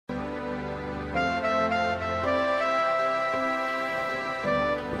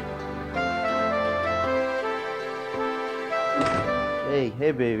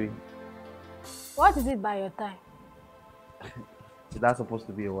Hey, baby. What is it by your time? Is that supposed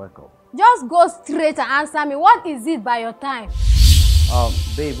to be a workout? Just go straight and answer me. What is it by your time?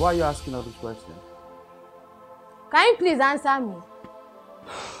 Babe, why are you asking all these questions? Can you please answer me?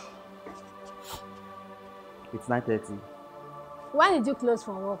 It's 9:30. When did you close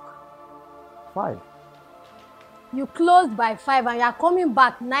from work? 5. You closed by 5 and you are coming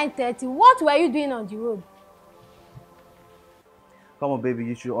back 9:30. What were you doing on the road? Come on, baby,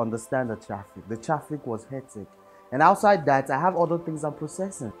 you should understand the traffic. The traffic was hectic. And outside that, I have other things I'm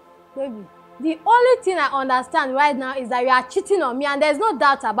processing. Baby, the only thing I understand right now is that you are cheating on me and there's no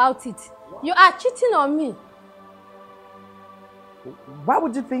doubt about it. You are cheating on me. Why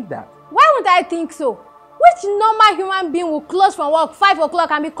would you think that? Why would I think so? Which normal human being will close from work 5 o'clock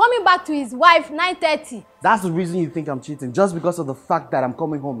and be coming back to his wife 9:30? That's the reason you think I'm cheating, just because of the fact that I'm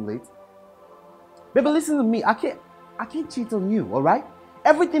coming home late? Baby, listen to me. I can't cheat on you, all right?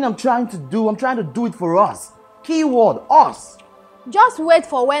 Everything I'm trying to do it for us. Keyword, us. Just wait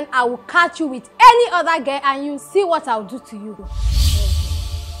for when I will catch you with any other girl and you see what I'll do to you.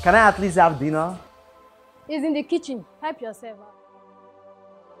 Can I at least have dinner? It's in the kitchen. Help yourself out.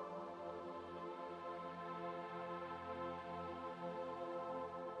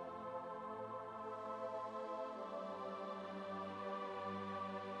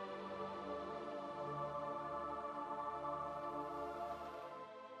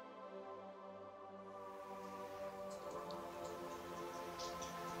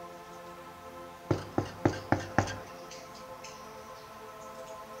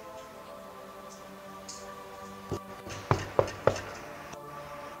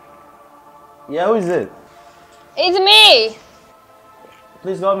 Yeah, who is it? It's me!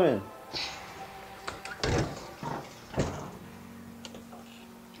 Please come in.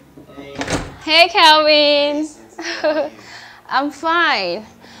 Hey, Calvin. I'm fine.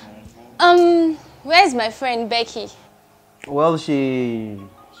 Where's my friend Becky? Well, she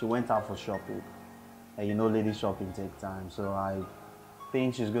went out for shopping. And you know lady shopping takes time, so I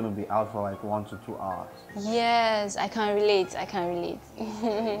think she's going to be out for like 1 to 2 hours. Yes, I can relate.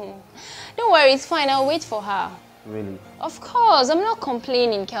 Don't worry, it's fine. I'll wait for her. Really? Of course, I'm not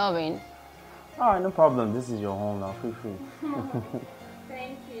complaining, Calvin. Alright, no problem. This is your home now. Feel free.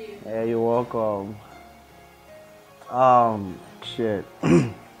 Thank you. Yeah, you're welcome. Shit.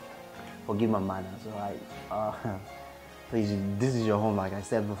 Forgive my manners, alright? Please, this is your home, like I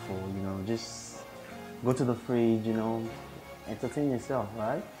said before, you know, just go to the fridge, you know, entertain yourself,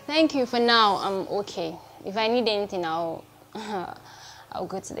 right? Thank you. For now, I'm okay. If I need anything, I'll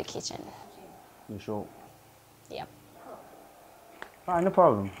go to the kitchen. You sure? Yep. Alright, no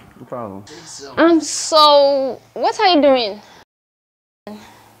problem. No problem. So, what are you doing?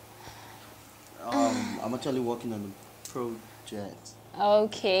 I'm actually working on a project.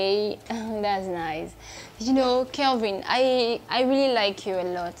 Okay, that's nice. You know, Kelvin, I really like you a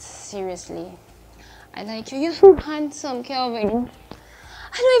lot, seriously. I like you. You're so handsome, Kelvin.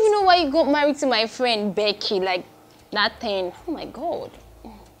 I don't even know why you got married to my friend Becky, like that thing. Oh my God.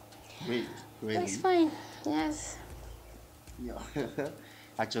 Wait, really? It's fine, yes. Yeah.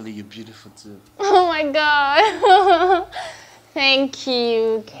 Actually, you're beautiful too. Oh my God. Thank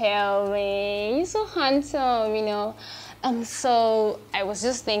you, Kelvin. You're so handsome, you know. So I was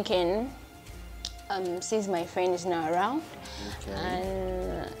just thinking, since my friend is not around, Okay.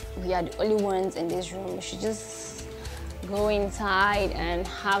 and we are the only ones in this room, we should just go inside and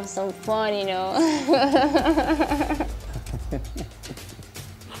have some fun, you know.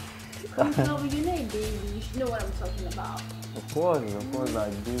 No, but you know, baby, you should know what I'm talking about. Of course I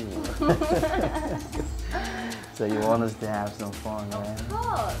do. So you want us to have some fun, man? Of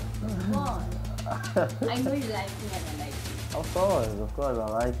course, fun. I know you like me and I like you. Of course, I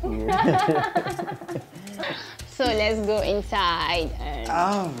like you. So let's go inside. And...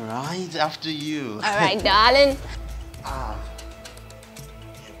 All right, after you. All right, darling. Yeah,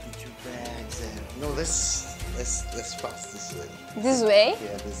 put your bags in. No, let's pass this way. This way?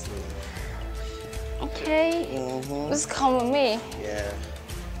 Yeah, this way. Okay. Just come with me. Yeah.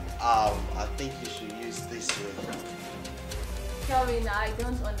 I think you should use this way. Kelvin, I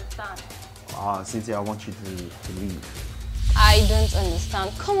don't understand. Cynthia, I want you to leave. I don't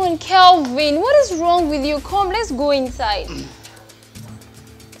understand. Come on, Kelvin. What is wrong with you? Come, let's go inside.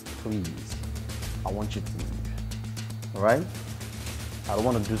 Please. I want you to leave. Alright? I don't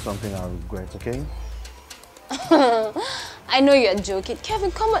want to do something I regret, okay? I know you're joking.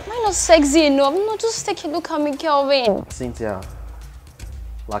 Kelvin, come on. Am I not sexy enough? No, just take a look at me, Kelvin. Cynthia,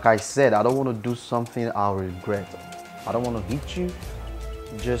 like I said, I don't want to do something I'll regret. I don't want to hit you.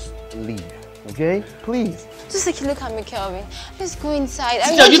 Just leave. Okay? Please. Just take a look at me, Kelvin. Let's go inside.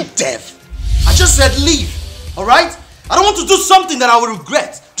 Are you deaf? I just said leave, alright? I don't want to do something that I will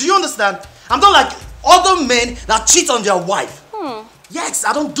regret. Do you understand? I'm not like other men that cheat on their wife. Yes,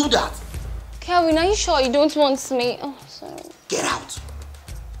 I don't do that. Kelvin, are you sure you don't want me? Oh, sorry. Get out.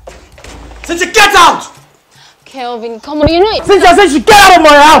 Cynthia, get out! Kelvin, come on, you know it. Cynthia said she get out of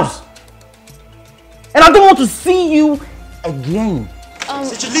my house! And I don't want to see you again.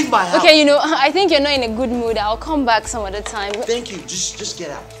 Cynthia, leave my house. Okay, you know, I think you're not in a good mood. I'll come back some other time. Thank you. Just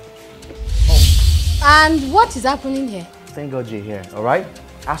get out. And what is happening here? Thank God you're here, alright?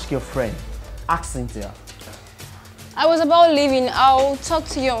 Ask your friend. Ask Cynthia. I was about leaving. I'll talk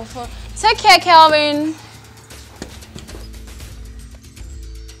to you on phone. Take care, Kelvin.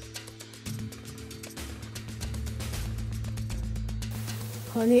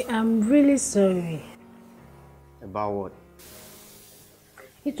 Honey, I'm really sorry. About what?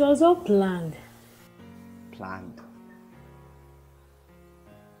 It was all planned. Planned.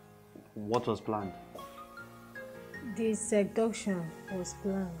 What was planned? The seduction was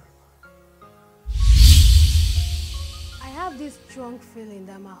planned. I have this strong feeling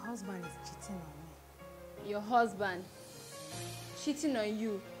that my husband is cheating on me. Your husband cheating on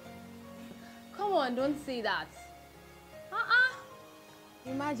you. Come on, don't say that.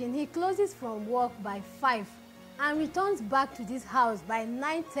 Imagine, he closes from work by 5 and returns back to this house by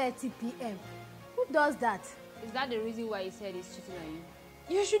 9:30 p.m. Who does that? Is that the reason why he said he's cheating on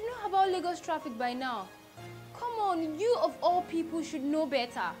you? You should know about Lagos traffic by now. Come on, you of all people should know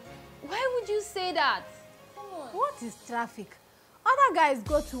better. Why would you say that? Come on. What is traffic? Other guys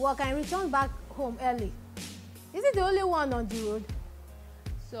go to work and return back home early. Is it the only one on the road?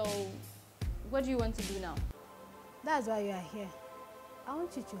 So, what do you want to do now? That's why you are here. I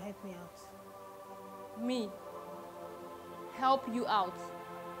want you to help me out. Me? Help you out?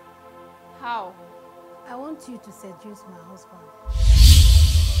 How? I want you to seduce my husband.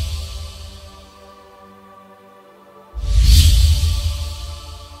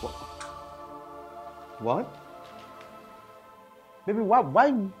 What? Baby,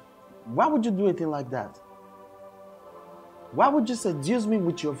 why would you do anything like that? Why would you seduce me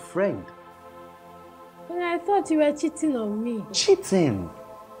with your friend? But I thought you were cheating on me. Cheating?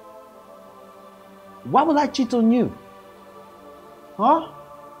 Why would I cheat on you? Huh?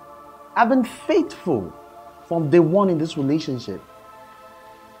 I've been faithful from day one in this relationship.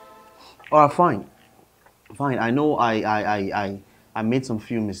 Alright, fine. Fine, I know I made some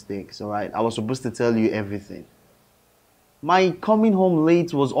few mistakes, alright? I was supposed to tell you everything. My coming home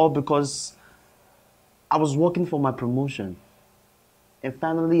late was all because I was working for my promotion. And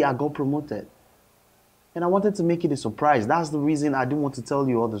finally, I got promoted. And I wanted to make it a surprise. That's the reason I didn't want to tell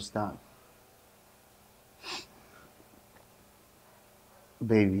you all this time.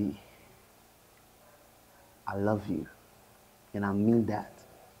 Baby, I love you. And I mean that.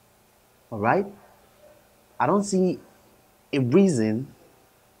 Alright? I don't see a reason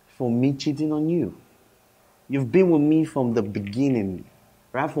for me cheating on you. You've been with me from the beginning,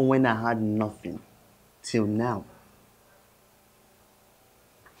 right from when I had nothing, till now.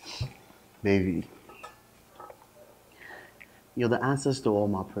 Baby, you're the answers to all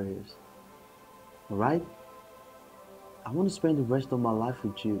my prayers. Alright? I want to spend the rest of my life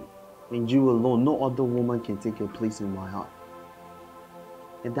with you. And you alone. No other woman can take your place in my heart.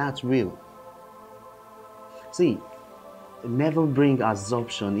 And that's real. See, never bring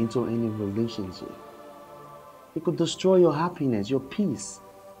assumption into any relationship. It could destroy your happiness, your peace.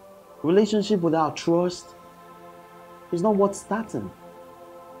 Relationship without trust is not worth starting.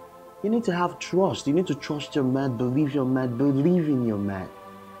 You need to have trust. You need to trust your man, believe your man, believe in your man.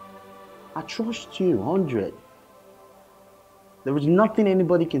 I trust you, 100. There is nothing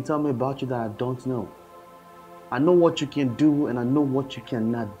anybody can tell me about you that I don't know. I know what you can do and I know what you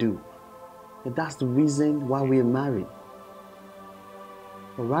cannot do. And that's the reason why we are married.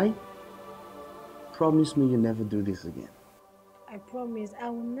 Alright? Promise me you'll never do this again. I promise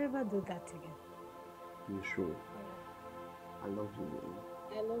I will never do that again. You sure? Yeah. I love you,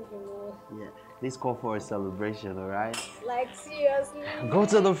 baby. I love you more. Yeah. Let's call for a celebration, alright? Like, seriously? Go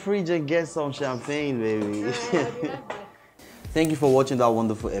to the fridge and get some champagne, baby. Thank you for watching that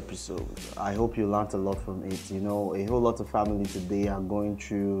wonderful episode. I hope you learned a lot from it. You know, a whole lot of family today are going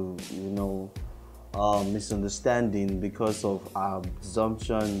through, misunderstanding because of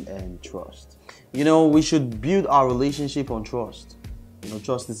assumption and trust. You know, we should build our relationship on trust. You know,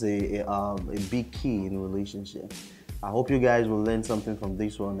 trust is a big key in a relationship. I hope you guys will learn something from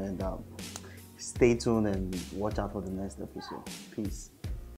this one and stay tuned and watch out for the next episode. Peace.